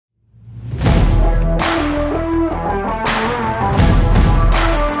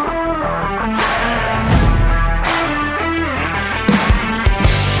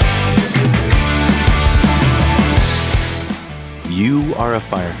are a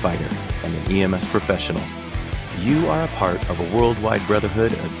firefighter and an EMS professional. You are a part of a worldwide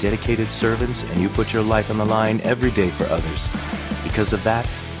brotherhood of dedicated servants, and you put your life on the line every day for others. Because of that,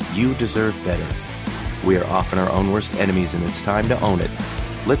 you deserve better. We are often our own worst enemies, and it's time to own it.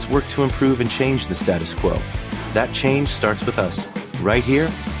 Let's work to improve and change the status quo. That change starts with us, right here,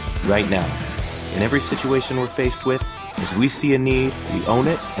 right now. In every situation we're faced with, as we see a need, we own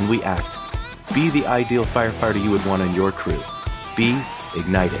it and we act. Be the ideal firefighter you would want on your crew. Be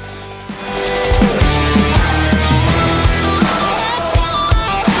ignited.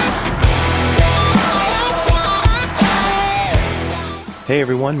 Hey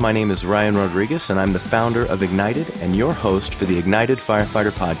everyone, my name is Ryan Rodriguez and I'm the founder of Ignited and your host for the Ignited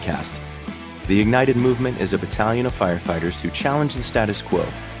Firefighter Podcast. The Ignited movement is a battalion of firefighters who challenge the status quo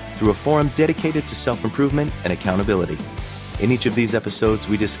through a forum dedicated to self-improvement and accountability. In each of these episodes,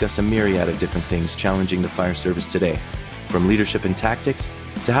 we discuss a myriad of different things challenging the fire service today, from leadership and tactics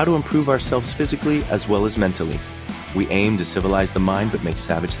to how to improve ourselves physically as well as mentally. We aim to civilize the mind but make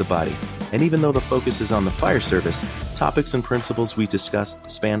savage the body. And even though the focus is on the fire service, topics and principles we discuss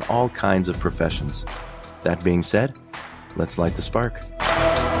span all kinds of professions. That being said, let's light the spark.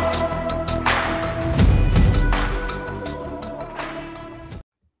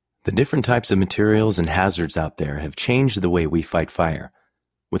 The different types of materials and hazards out there have changed the way we fight fire.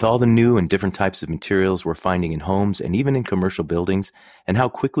 With all the new and different types of materials we're finding in homes and even in commercial buildings, and how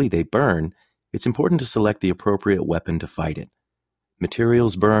quickly they burn, it's important to select the appropriate weapon to fight it.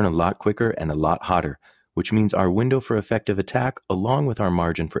 Materials burn a lot quicker and a lot hotter, which means our window for effective attack, along with our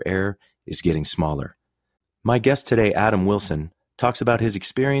margin for error, is getting smaller. My guest today, Adam Wilson, talks about his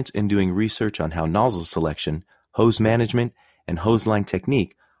experience in doing research on how nozzle selection, hose management, and hose line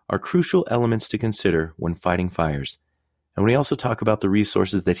technique are crucial elements to consider when fighting fires. And we also talk about the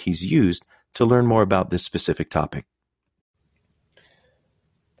resources that he's used to learn more about this specific topic.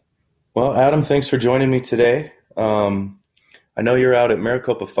 Well, Adam, thanks for joining me today. I know you're out at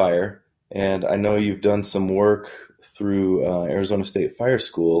Maricopa Fire, and I know you've done some work through Arizona State Fire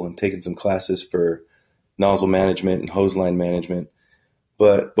School and taken some classes for nozzle management and hose line management.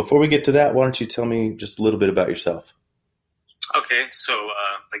 But before we get to that, why don't you tell me just a little bit about yourself? Okay, so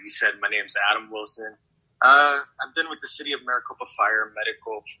like you said, my name's Adam Wilson. I've been with the City of Maricopa Fire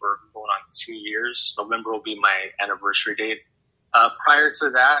Medical for going on 2 years. November will be my anniversary date. Prior to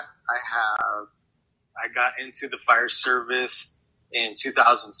that, I got into the fire service in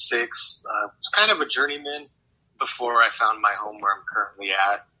 2006. Was kind of a journeyman before I found my home where I'm currently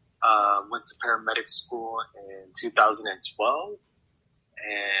at. Went to paramedic school in 2012,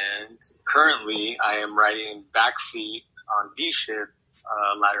 and currently I am riding backseat on V-Ship,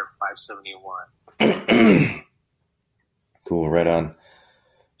 ladder 571. Cool, right on.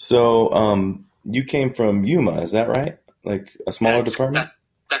 So you came from Yuma, is that right? Like a smaller department?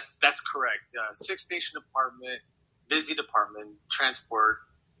 That's correct. 6-station department, busy department, transport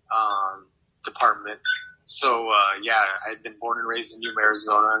department. So, I'd been born and raised in Yuma,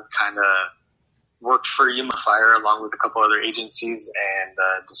 Arizona, kind of worked for Yuma Fire along with a couple other agencies, and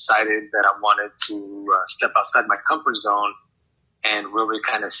decided that I wanted to step outside my comfort zone and really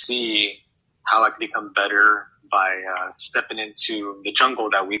kind of see how I could become better by stepping into the jungle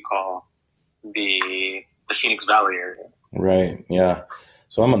that we call the Phoenix Valley area. Right, yeah.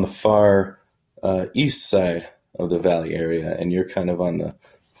 So I'm on the far east side of the valley area, and you're kind of on the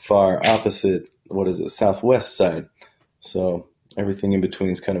far opposite, southwest side. So everything in between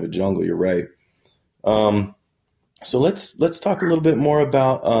is kind of a jungle, you're right. So let's talk a little bit more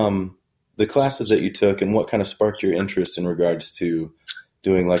about the classes that you took and what kind of sparked your interest in regards to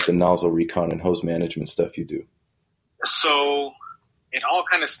doing like the nozzle recon and hose management stuff you do. So it all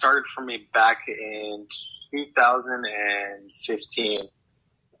kind of started for me back in 2015.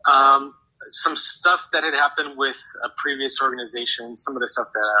 Some stuff that had happened with a previous organization, some of the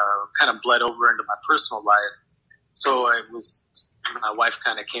stuff that kind of bled over into my personal life. So my wife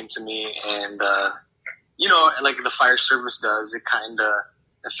kind of came to me and, like the fire service does, it kind of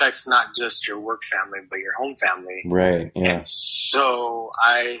affects not just your work family, but your home family. Right. Yeah. And so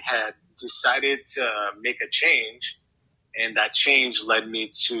I had decided to make a change, and that change led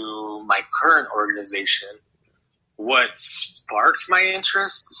me to my current organization. What sparked my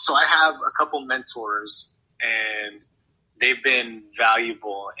interest? So I have a couple mentors, and they've been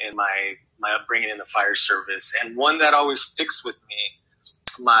valuable in my upbringing in the fire service. And one that always sticks with me,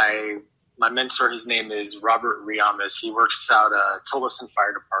 my mentor, his name is Robert Riamas. He works out at Tolleson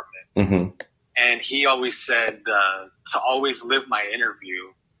Fire Department. Mm-hmm. And he always said to always live my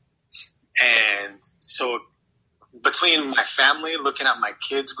interview. And so between my family, looking at my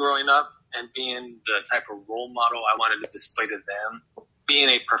kids growing up, and being the type of role model I wanted to display to them, being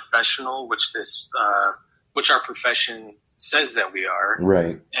a professional, which our profession says that we are,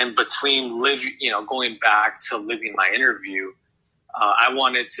 right? And between going back to living my interview, I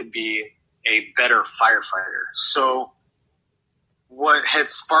wanted to be a better firefighter. So, what had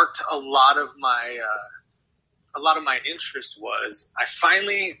sparked a lot of my interest was I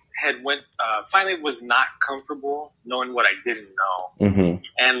finally was not comfortable knowing what I didn't know. Mm-hmm.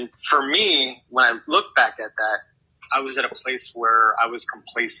 And for me, when I look back at that, I was at a place where I was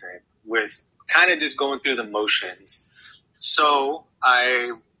complacent with kind of just going through the motions. So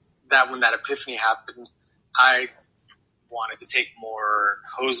when that epiphany happened, I wanted to take more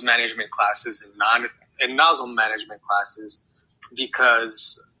hose management classes and nozzle management classes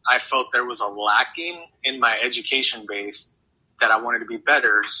because I felt there was a lacking in my education base that I wanted to be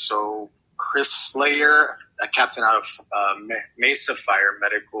better. So Chris Slayer, a captain out of Mesa Fire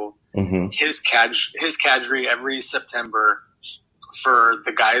Medical, mm-hmm. his cadre every September for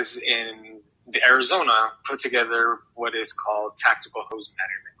the guys in Arizona put together what is called tactical hose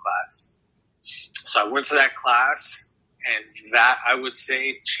management class. So I went to that class, and that, I would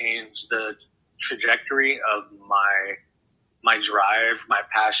say, changed the trajectory of my drive, my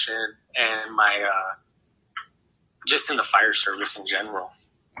passion, and my just in the fire service in general.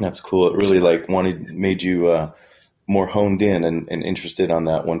 That's cool. It really made you more honed in and interested on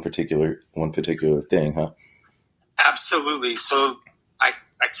that one particular thing, huh? Absolutely. So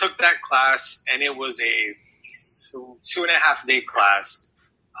I took that class, and it was a 2.5 day class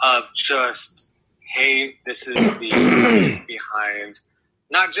of just, hey, this is the science behind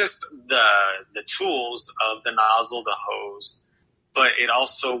not just the tools of the nozzle, the hose, but it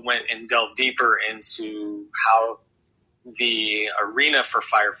also went and delved deeper into how the arena for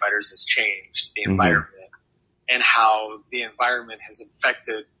firefighters has changed, the environment, and how the environment has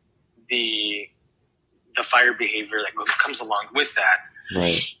affected the fire behavior that comes along with that.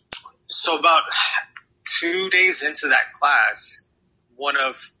 Right. So about 2 days into that class, one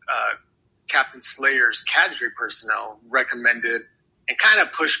of Captain Slayer's cadre personnel recommended and kind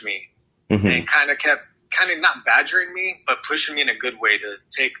of pushed me, and kind of kept not badgering me, but pushing me in a good way to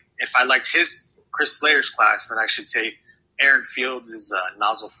take, if I liked Chris Slayer's class, then I should take Aaron Fields'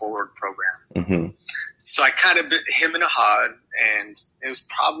 nozzle forward program. Mm-hmm. So I kind of bit him in a hod, and it was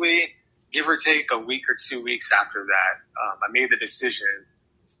probably, give or take, a week or 2 weeks after that, I made the decision,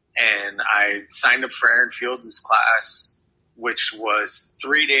 and I signed up for Aaron Fields' class, which was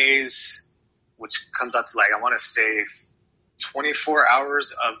 3 days, which comes out to I want to say 24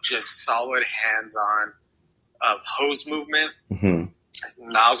 hours of just solid hands-on hose movement,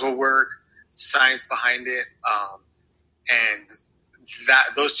 nozzle work, science behind it. And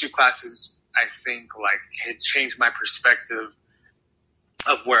those two classes, I think, had changed my perspective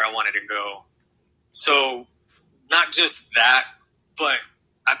of where I wanted to go. So not just that, but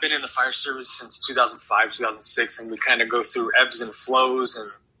I've been in the fire service since 2005, 2006, and we kind of go through ebbs and flows,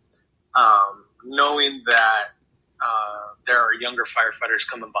 and knowing that there are younger firefighters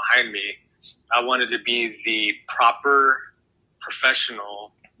coming behind me, I wanted to be the proper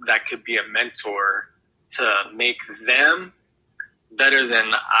professional that could be a mentor to make them better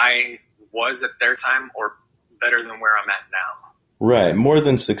than I was at their time, or better than where I'm at now. Right. More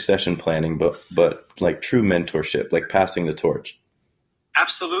than succession planning, but like true mentorship, like passing the torch.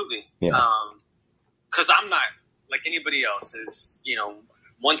 Absolutely. Yeah. 'Cause I'm not like anybody else is,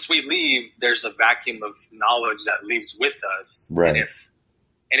 once we leave, there's a vacuum of knowledge that leaves with us. Right.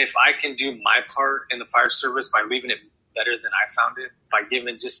 And if I can do my part in the fire service by leaving it better than I found it, by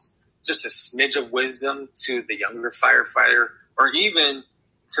giving just a smidge of wisdom to the younger firefighter, or even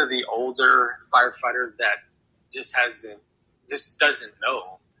to the older firefighter that just doesn't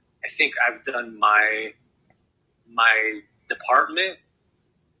know, I think I've done my department,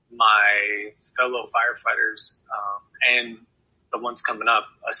 my fellow firefighters, and the ones coming up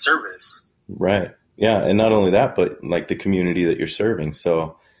a service. Right. Yeah. And not only that, but like the community that you're serving.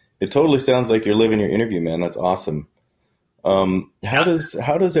 So it totally sounds like you're living your interview, man. That's awesome. How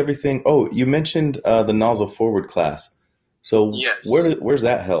does everything, you mentioned the nozzle forward class. So yes. Where's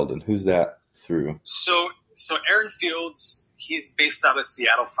that held, and who's that through? So Aaron Fields, he's based out of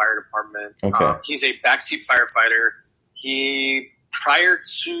Seattle Fire Department. Okay. He's a backseat firefighter. Prior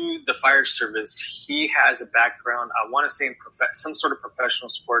to the fire service, he has a background, I want to say in some sort of professional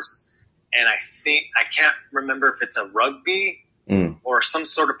sports. And I can't remember if it's a rugby or some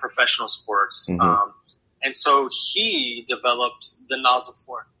sort of professional sports. And so he developed the nozzle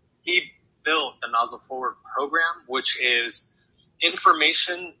forward. He built the nozzle forward program, which is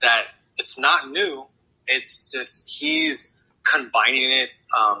information that it's not new. It's just he's combining it.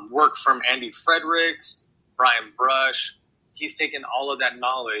 Work from Andy Fredericks, Brian Brush, he's taken all of that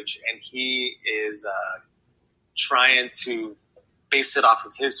knowledge and he is trying to base it off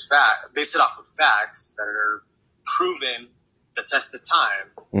of facts that are proven the test of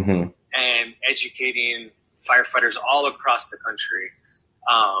time, and educating firefighters all across the country.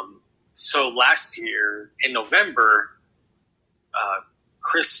 So last year in November,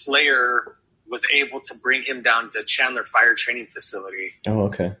 Chris Slayer was able to bring him down to Chandler Fire Training Facility. Oh,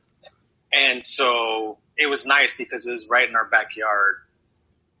 okay. And so it was nice because it was right in our backyard.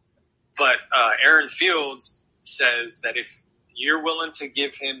 But Aaron Fields says that if you're willing to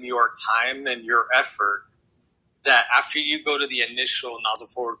give him your time and your effort, that after you go to the initial nozzle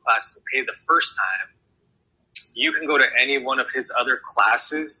forward class and pay the first time, you can go to any one of his other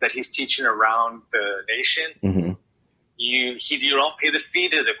classes that he's teaching around the nation. You don't pay the fee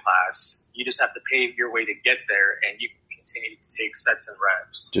to the class. You just have to pay your way to get there, and you can continue to take sets and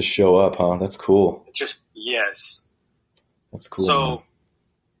reps. Just show up, huh? That's cool. Yes. That's cool. So, man.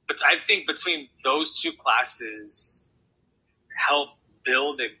 but I think between those two classes help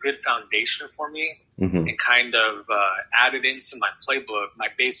build a good foundation for me, and kind of add it into my playbook, my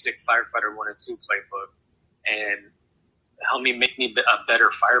basic Firefighter 1 and 2 playbook, and help me make me a better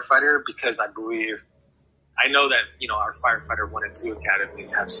firefighter, because I know that, our Firefighter 1 and 2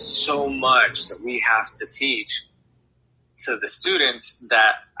 academies have so much that we have to teach to the students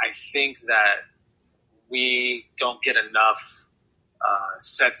that I think that we don't get enough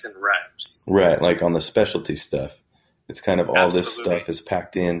sets and reps. Right, like on the specialty stuff. It's kind of all Absolutely. This stuff is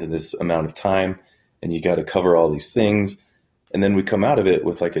packed into this amount of time, and you got to cover all these things. And then we come out of it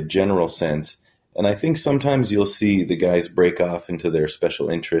with like a general sense. And I think sometimes you'll see the guys break off into their special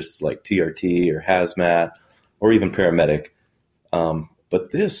interests like TRT or hazmat or even paramedic.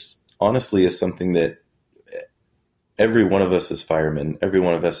 But this honestly is something that every one of us as firemen, every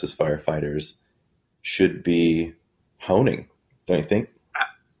one of us as firefighters should be honing, don't you think?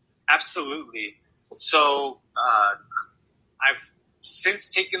 Absolutely. So I've since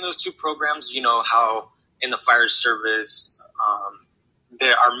taken those two programs, how in the fire service,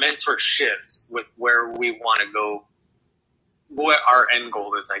 our mentors shift with where we want to go, what our end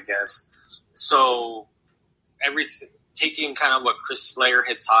goal is, I guess. So taking kind of what Chris Slayer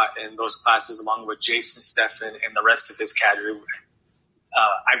had taught in those classes, along with Jason Steffen and the rest of his cadre,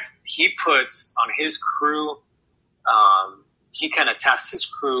 he puts on his crew, he kind of tasks his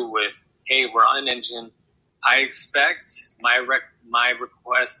crew with, hey, we're on an engine. I expect my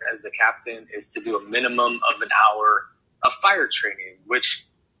request as the captain is to do a minimum of an hour of fire training, which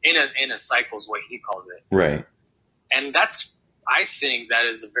in a cycle is what he calls it. Right. And I think that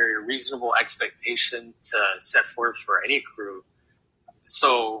is a very reasonable expectation to set forth for any crew.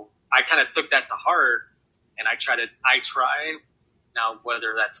 So I kind of took that to heart, and I try now,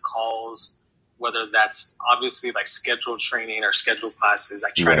 whether that's calls, whether that's obviously like scheduled training or scheduled classes,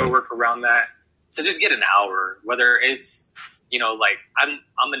 I try to work around that to just get an hour, whether it's, like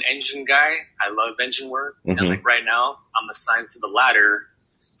I'm an engine guy. I love engine work. And like right now I'm assigned to the ladder.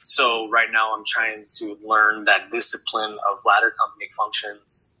 So right now I'm trying to learn that discipline of ladder company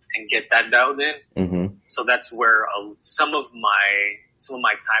functions and get that dialed in. So that's where some of my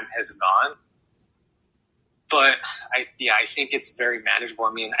time has gone. But I think it's very manageable.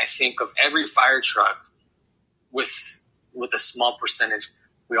 I mean, I think of every fire truck with a small percentage.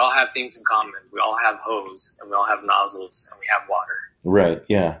 We all have things in common. We all have hose, and we all have nozzles, and we have water. Right.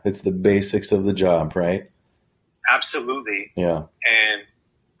 Yeah. It's the basics of the job, right? Absolutely. Yeah. And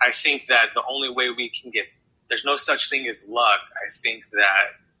I think that the only way we can there's no such thing as luck. I think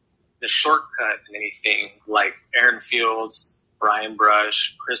that the shortcut in anything, like Aaron Fields, Brian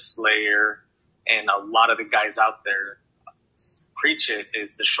Brush, Chris Slayer, and a lot of the guys out there preach it,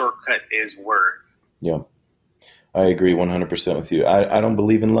 is the shortcut is work. Yeah. I agree 100% with you. I don't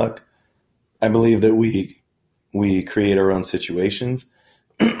believe in luck. I believe that we create our own situations,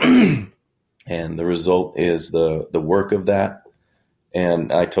 and the result is the work of that.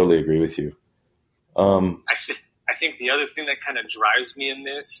 And I totally agree with you. I think the other thing that kind of drives me in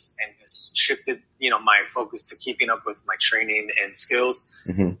this and has shifted, my focus to keeping up with my training and skills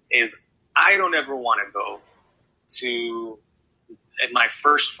is I don't ever want to go to at my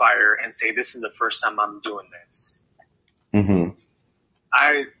first fire and say, this is the first time I'm doing this.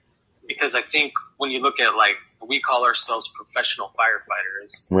 Because I think when you look at, like, we call ourselves professional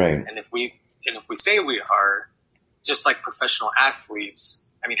firefighters, right? And if we say we are, just like professional athletes,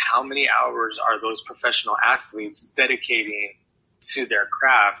 I mean, how many hours are those professional athletes dedicating to their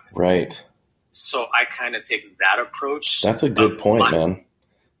craft? Right. So I kind of take that approach. That's a good point, man.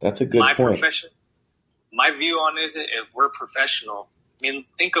 That's a good point. My view on is, if we're professional, I mean,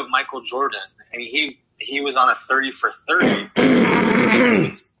 think of Michael Jordan. I mean, he was on a 30 for 30. And he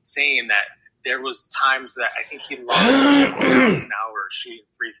was saying that there was times that I think he lost 50 miles an hour shooting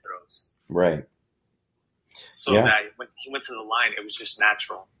free throws. Right. So that when he went to the line, it was just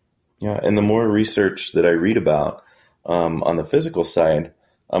natural. Yeah, and the more research that I read about on the physical side,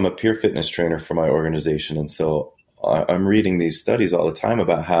 I'm a peer fitness trainer for my organization, and so I'm reading these studies all the time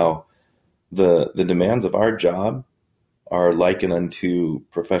about how the demands of our job are likened unto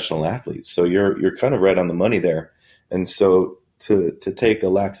professional athletes. So you're kind of right on the money there. And so to take a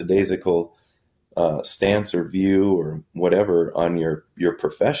lackadaisical stance or view or whatever on your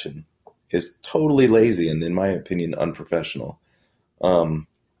profession is totally lazy and, in my opinion, unprofessional.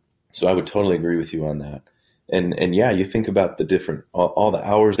 So I would totally agree with you on that. And yeah, you think about the different all the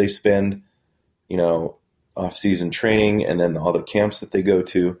hours they spend, off-season training, and then all the camps that they go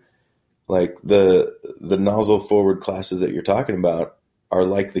to. Like the nozzle forward classes that you're talking about are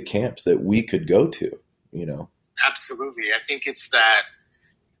like the camps that we could go to, Absolutely. I think it's that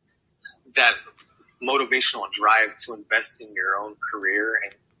motivational drive to invest in your own career,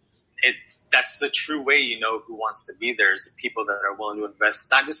 and that's the true way who wants to be there is the people that are willing to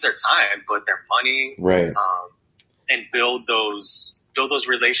invest not just their time but their money, right? And build those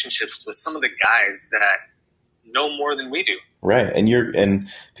relationships with some of the guys that know more than we do. Right. And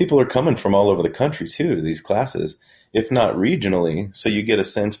people are coming from all over the country too to these classes, if not regionally. So you get a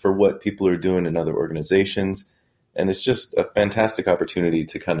sense for what people are doing in other organizations. And it's just a fantastic opportunity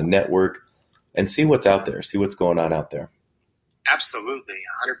to kind of network and see what's out there, see what's going on out there. Absolutely.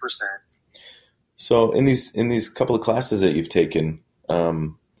 100%. So in these couple of classes that you've taken,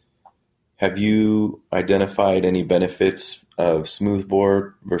 have you identified any benefits of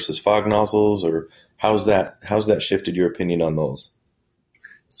smoothbore versus fog nozzles, or how's that shifted your opinion on those?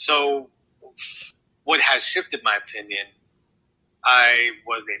 So what has shifted my opinion, I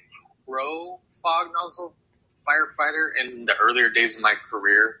was a pro fog nozzle firefighter in the earlier days of my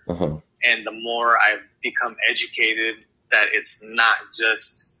career. Uh-huh. And the more I've become educated that it's not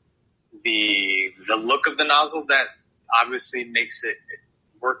just the look of the nozzle that obviously makes it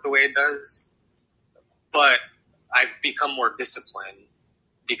work the way it does, but I've become more disciplined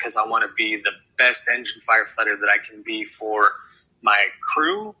because I want to be the best engine firefighter that I can be for my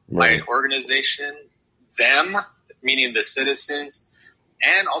crew, right, my organization, them, meaning the citizens,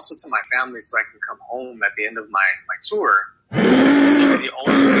 and also to my family so I can come home at the end of my tour. So the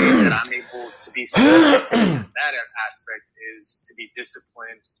only way that I'm able to be successful in that aspect is to be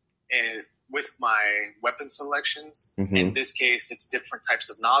disciplined with my weapon selections. Mm-hmm. In this case, it's different types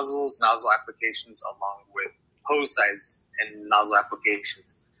of nozzle applications, along with hose size and nozzle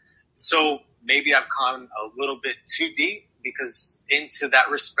applications. So maybe I've gone a little bit too deep into that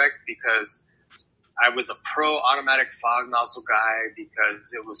respect because I was a pro automatic fog nozzle guy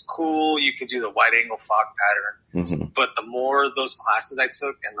because it was cool. You could do the wide angle fog pattern. Mm-hmm. But the more those classes I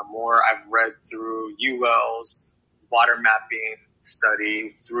took and the more I've read through UL's water mapping study,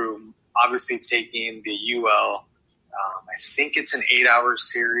 through obviously taking the UL, I think it's an 8-hour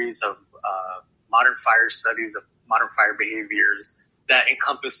series of modern fire studies of modern fire behaviors that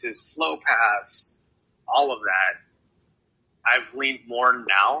encompasses flow paths, all of that. I've leaned more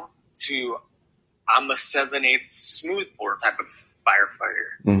now to I'm a 7/8 smoothbore type of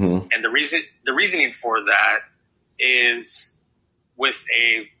firefighter. Mm-hmm. And the reasoning for that is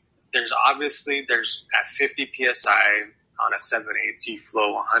there's at 50 PSI on a 7/8, you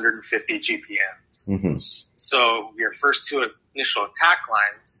flow 150 GPMs. Mm-hmm. So your first two initial attack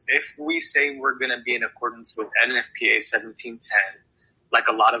lines, if we say we're going to be in accordance with NFPA 1710, like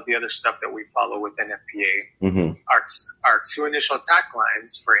a lot of the other stuff that we follow with NFPA, mm-hmm, our two initial attack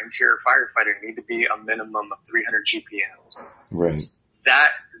lines for interior firefighter need to be a minimum of 300 GPMs. Right.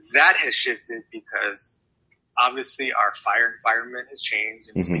 That has shifted because obviously our fire environment has changed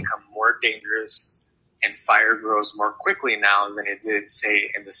and mm-hmm, it's become more dangerous, and fire grows more quickly now than it did, say,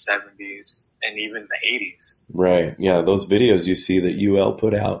 in the 70s and even the 80s. Right. Yeah, those videos you see that UL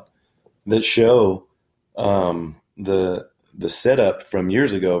put out that show the setup from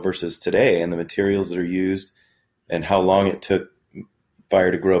years ago versus today and the materials that are used and how long it took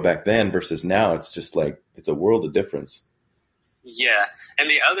fire to grow back then versus now, it's just like it's a world of difference. Yeah. And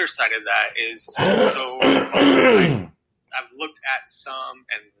the other side of that is so I've looked at some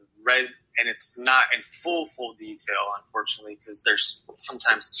and read, and it's not in full detail, unfortunately, because there's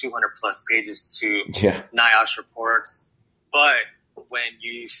sometimes 200 plus pages to NIOSH reports. But when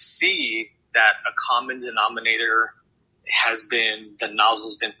you see that a common denominator has been the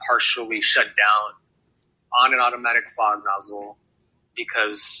nozzle's been partially shut down on an automatic fog nozzle,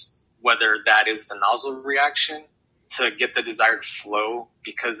 because whether that is the nozzle reaction to get the desired flow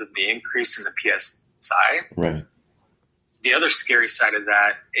because of the increase in the eye. Right. The other scary side of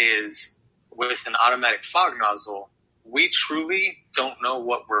that is with an automatic fog nozzle, we truly don't know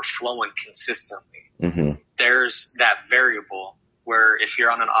what we're flowing consistently. Mm-hmm. There's that variable where if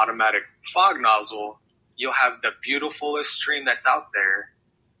you're on an automatic fog nozzle, you'll have the beautifulest stream that's out there,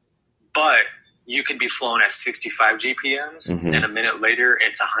 but you can be flowing at 65 GPMs, mm-hmm. and a minute later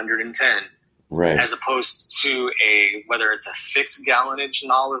it's 110. Right. As opposed to whether it's a fixed gallonage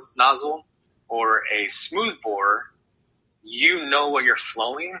nozzle or a smooth bore, you know what you're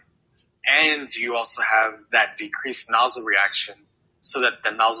flowing, and you also have that decreased nozzle reaction so that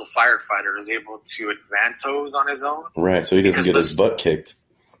the nozzle firefighter is able to advance hose on his own. Right, so he doesn't get his butt kicked.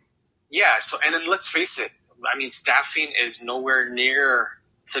 Yeah, and then let's face it, I mean, staffing is nowhere near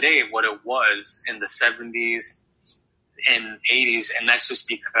today what it was in the 70s and 80s, and that's just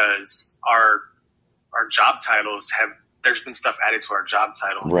because our job titles there's been stuff added to our job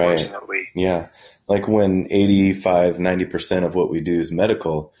title, unfortunately. Right. Yeah. Like when 85-90% of what we do is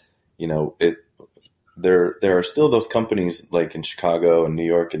medical, there are still those companies like in Chicago and New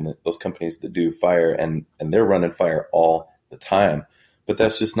York and those companies that do fire and they're running fire all the time. But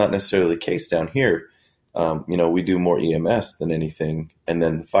that's just not necessarily the case down here. We do more EMS than anything. And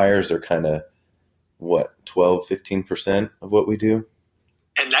then fires are kind of 12-15% of what we do.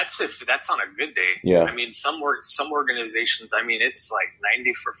 And that's on a good day. Yeah. I mean, some organizations, I mean, it's like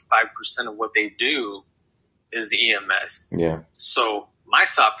 95% of what they do is EMS. Yeah. So my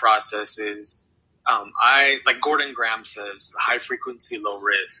thought process is, like Gordon Graham says, high frequency, low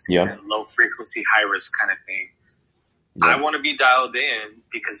risk, and low frequency, high risk kind of thing. Yeah. I want to be dialed in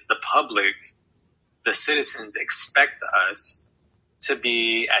because the public, the citizens expect us to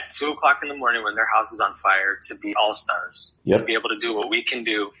be at 2:00 in the morning when their house is on fire, to be all-stars, to be able to do what we can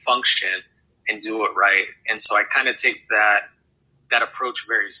do, function, and do it right. And so I kind of take that approach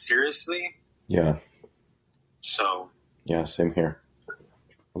very seriously. Yeah. So. Yeah, same here.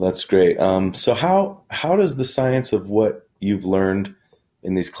 Well, that's great. So how does the science of what you've learned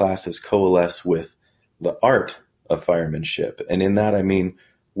in these classes coalesce with the art of firemanship? And in that, I mean,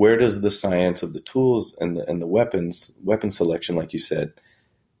 where does the science of the tools and the weapon selection, like you said,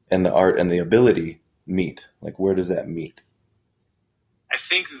 and the art and the ability meet? Like, where does that meet? I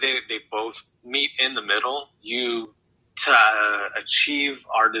think they both meet in the middle. To achieve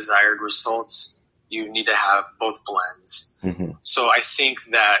our desired results, you need to have both blends. Mm-hmm. So I think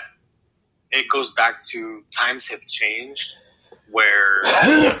that it goes back to times have changed, where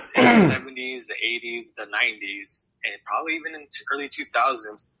in the 70s, the 80s, the 90s, and probably even in early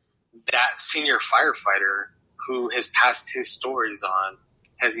 2000s, that senior firefighter who has passed his stories on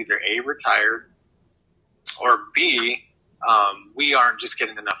has either A, retired, or B, we aren't just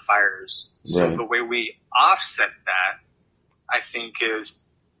getting enough fires. So right. The way we offset that, I think, is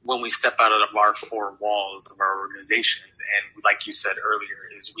when we step out of our four walls of our organizations, and like you said earlier,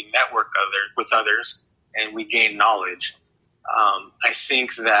 is we network with others and we gain knowledge. I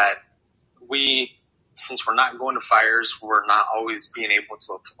think that since we're not going to fires, we're not always being able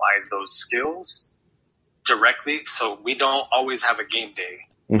to apply those skills directly. So we don't always have a game day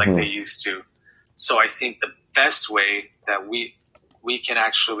like they used to. So I think the best way that we can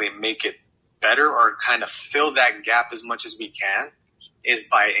actually make it better or kind of fill that gap as much as we can is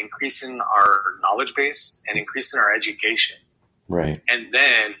by increasing our knowledge base and increasing our education. Right. And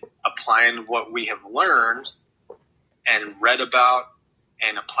then applying what we have learned and read about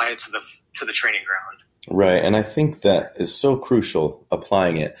and apply it to the training ground. Right. And I think that is so crucial,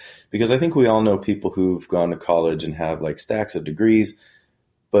 applying it, because I think we all know people who've gone to college and have like stacks of degrees,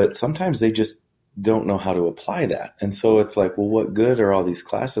 but sometimes they just don't know how to apply that. And so it's like, well, what good are all these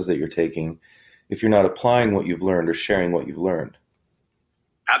classes that you're taking if you're not applying what you've learned or sharing what you've learned?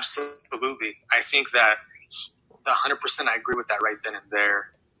 Absolutely. I think that 100% I agree with that right then and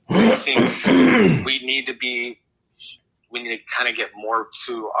there. I think we need to kind of get more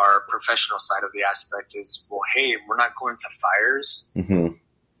to our professional side of the aspect is, well, hey, we're not going to fires. Mm-hmm.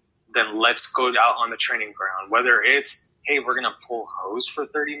 Then let's go out on the training ground. Whether it's, hey, we're going to pull hose for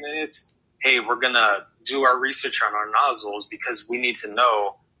 30 minutes. Hey, we're going to do our research on our nozzles because we need to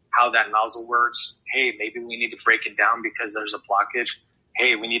know how that nozzle works. Hey, maybe we need to break it down because there's a blockage.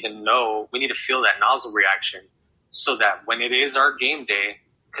 Hey, we need to feel that nozzle reaction so that when it is our game day,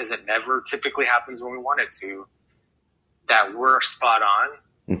 because it never typically happens when we want it to, that we're spot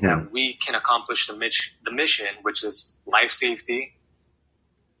on, that we can accomplish the mission, which is life safety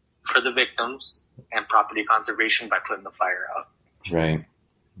for the victims and property conservation by putting the fire out. Right.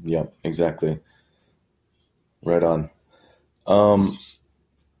 Yep, exactly. Right on.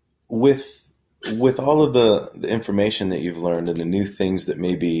 With all of the information that you've learned and the new things that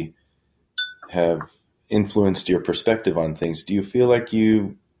maybe have influenced your perspective on things. Do you feel like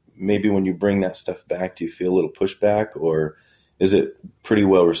maybe when you bring that stuff back, do you feel a little pushback, or is it pretty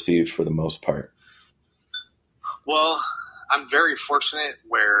well received for the most part? Well, I'm very fortunate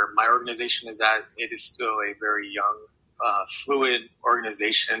where my organization is at. It is still a very young, fluid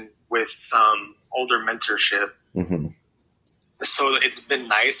organization with some older mentorship. Mm-hmm. So it's been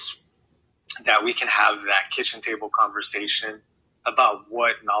nice that we can have that kitchen table conversation about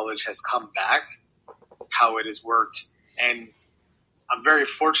what knowledge has come back, how it has worked. And I'm very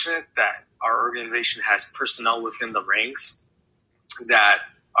fortunate that our organization has personnel within the ranks that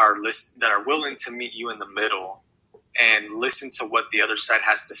are willing to meet you in the middle and listen to what the other side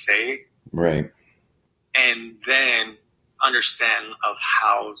has to say. Right. And then understand of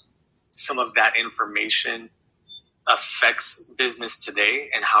how some of that information affects business today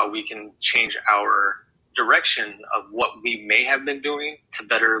and how we can change our direction of what we may have been doing to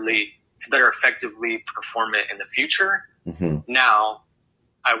better effectively perform it in the future. Mm-hmm. Now,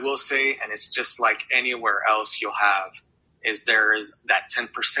 I will say, and it's just like anywhere else you'll have, there is that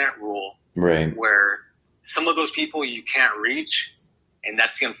 10% rule, right, where some of those people you can't reach. And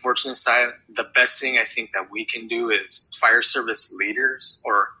that's the unfortunate side. The best thing I think that we can do as fire service leaders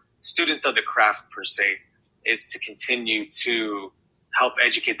or students of the craft per se is to continue to help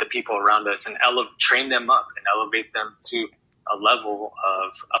educate the people around us and train them up and elevate them to a level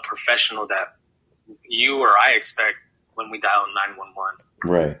of a professional that you or I expect when we dial 911.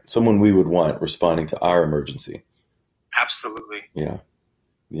 Right. Someone we would want responding to our emergency. Absolutely. Yeah.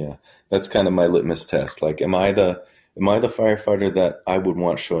 Yeah. That's kind of my litmus test. Like, am I the firefighter that I would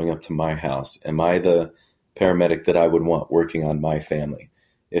want showing up to my house? Am I the paramedic that I would want working on my family?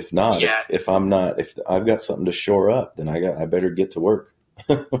 If not, yeah. if I'm not, if I've got something to shore up, then I better get to work.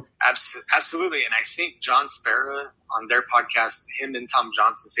 Absolutely. And I think John Sparrow on their podcast, him and Tom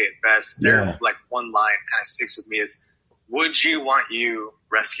Johnson say it best. Their like one line kind of sticks with me is, would you want you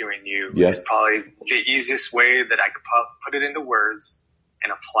rescuing you? Yeah. Is probably the easiest way that I could put it into words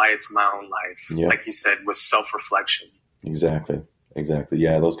and apply it to my own life. Yeah. Like you said, with self-reflection. Exactly.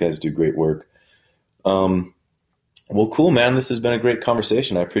 Yeah, those guys do great work. Well, cool, man. This has been a great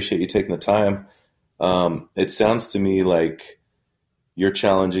conversation. I appreciate you taking the time. It sounds to me like you're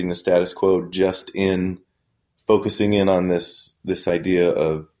challenging the status quo just in focusing in on this idea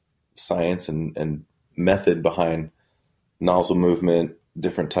of science and method behind nozzle movement,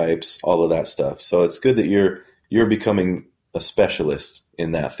 different types, all of that stuff. So it's good that you're becoming a specialist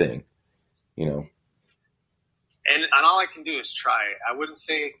in that thing, you know. And all I can do is try. I wouldn't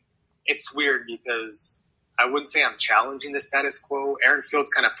say it's weird because I wouldn't say I'm challenging the status quo. Aaron Fields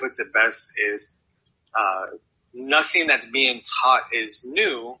kind of puts it best is nothing that's being taught is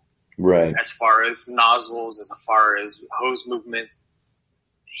new. Right. As far as nozzles, as far as hose movement,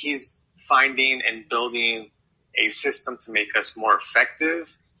 he's finding and building a system to make us more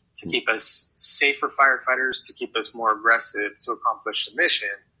effective, to keep us safer firefighters, to keep us more aggressive, to accomplish the mission.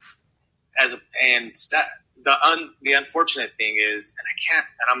 The unfortunate thing is, and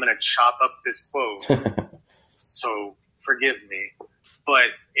I'm going to chop up this quote, so forgive me,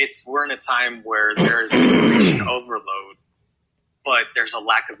 but we're in a time where there is information overload, but there's a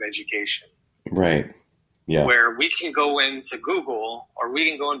lack of education. Right. Yeah. Where we can go into Google or we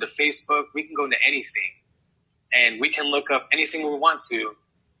can go into Facebook, we can go into anything, and we can look up anything we want to,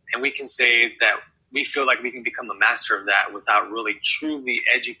 and we can say that we feel like we can become a master of that without really truly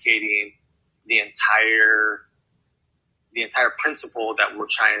educating the entire principle that we're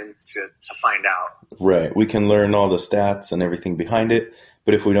trying to find out. Right. We can learn all the stats and everything behind it,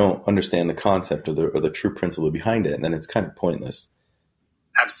 but if we don't understand the concept or the true principle behind it, then it's kind of pointless.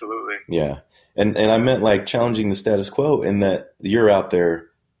 Absolutely. Yeah. And I meant like challenging the status quo in that you're out there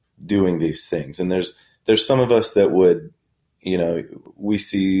doing these things. And there's some of us that would, you know, we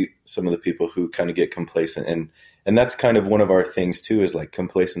see some of the people who kind of get complacent, and that's kind of one of our things too, is like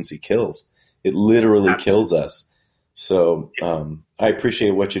complacency kills. It literally Absolutely. Kills us. So I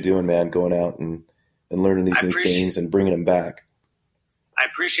appreciate what you're doing, man, going out and learning these new things and bringing them back. I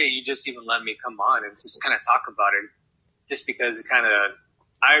appreciate you just even letting me come on and just kind of talk about it, just because it kind of,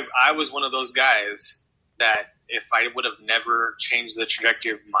 I was one of those guys that if I would have never changed the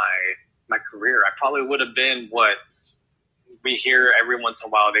trajectory of my career, I probably would have been what we hear every once in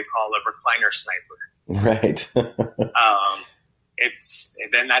a while they call a recliner sniper. Right.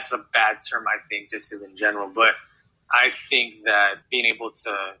 Then that's a bad term, I think, just in general. But I think that being able to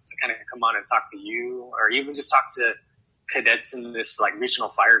kind of come on and talk to you, or even just talk to cadets in this like regional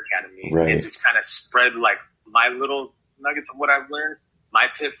fire academy, right. and just kind of spread like my little nuggets of what I've learned, my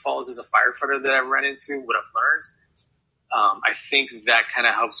pitfalls as a firefighter that I've run into, what I've learned. I think that kind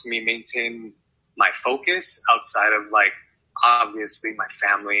of helps me maintain my focus outside of like, obviously my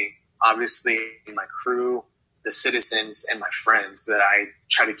family, obviously my crew, the citizens, and my friends, that I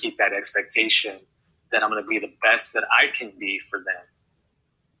try to keep that expectation that I'm going to be the best that I can be for them.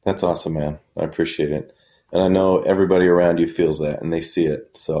 That's awesome, man. I appreciate it. And I know everybody around you feels that and they see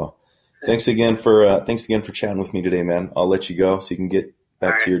it. So thanks again for chatting with me today, man. I'll let you go so you can get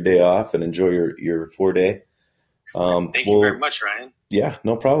back to your day off and enjoy your 4-day. Thank you very much, Ryan. Yeah,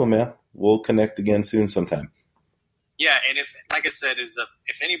 no problem, man. We'll connect again soon sometime. Yeah, and if, like I said,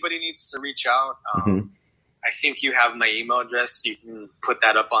 if anybody needs to reach out, I think you have my email address. You can put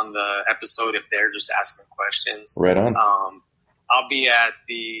that up on the episode if they're just asking questions. Right on. I'll be at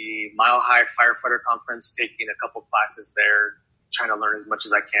the Mile High Firefighter Conference, taking a couple classes there, trying to learn as much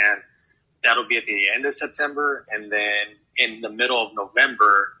as I can. That'll be at the end of September. And then in the middle of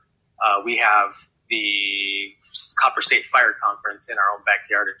November, we have the Copper State Fire Conference in our own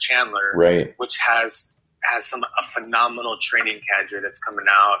backyard in Chandler, right, which has a phenomenal training cadre that's coming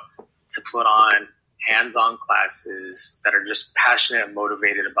out to put on hands-on classes that are just passionate and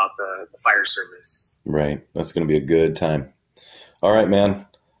motivated about the fire service. Right. That's going to be a good time. All right, man.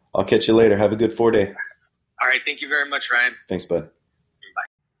 I'll catch you later. Have a good 4-day. All right. Thank you very much, Ryan. Thanks, bud.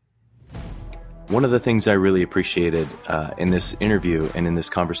 Bye. One of the things I really appreciated in this interview and in this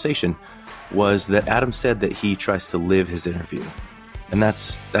conversation was that Adam said that he tries to live his interview. And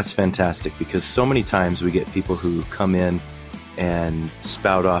that's fantastic, because so many times we get people who come in and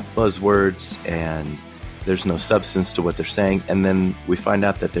spout off buzzwords and there's no substance to what they're saying, and then we find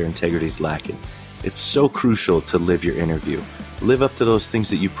out that their integrity is lacking. It's so crucial to live your interview. Live up to those things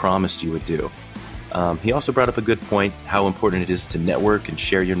that you promised you would do. He also brought up a good point, how important it is to network and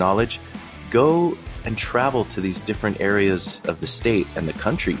share your knowledge. Go and travel to these different areas of the state and the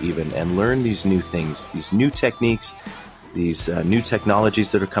country even, and learn these new things, these new techniques, these new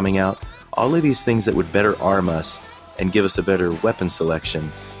technologies that are coming out. All of these things that would better arm us and give us a better weapon selection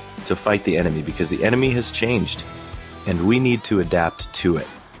to fight the enemy, because the enemy has changed and we need to adapt to it.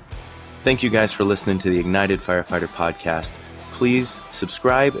 Thank you guys for listening to the Ignited Firefighter Podcast. Please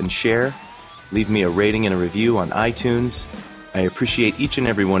subscribe and share. Leave me a rating and a review on iTunes. I appreciate each and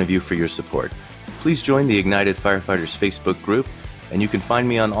every one of you for your support. Please join the Ignited Firefighters Facebook group, and you can find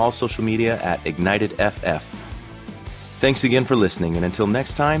me on all social media at IgnitedFF. Thanks again for listening, and until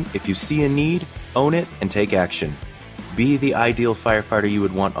next time, if you see a need, own it and take action. Be the ideal firefighter you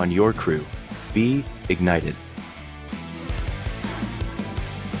would want on your crew. Be ignited.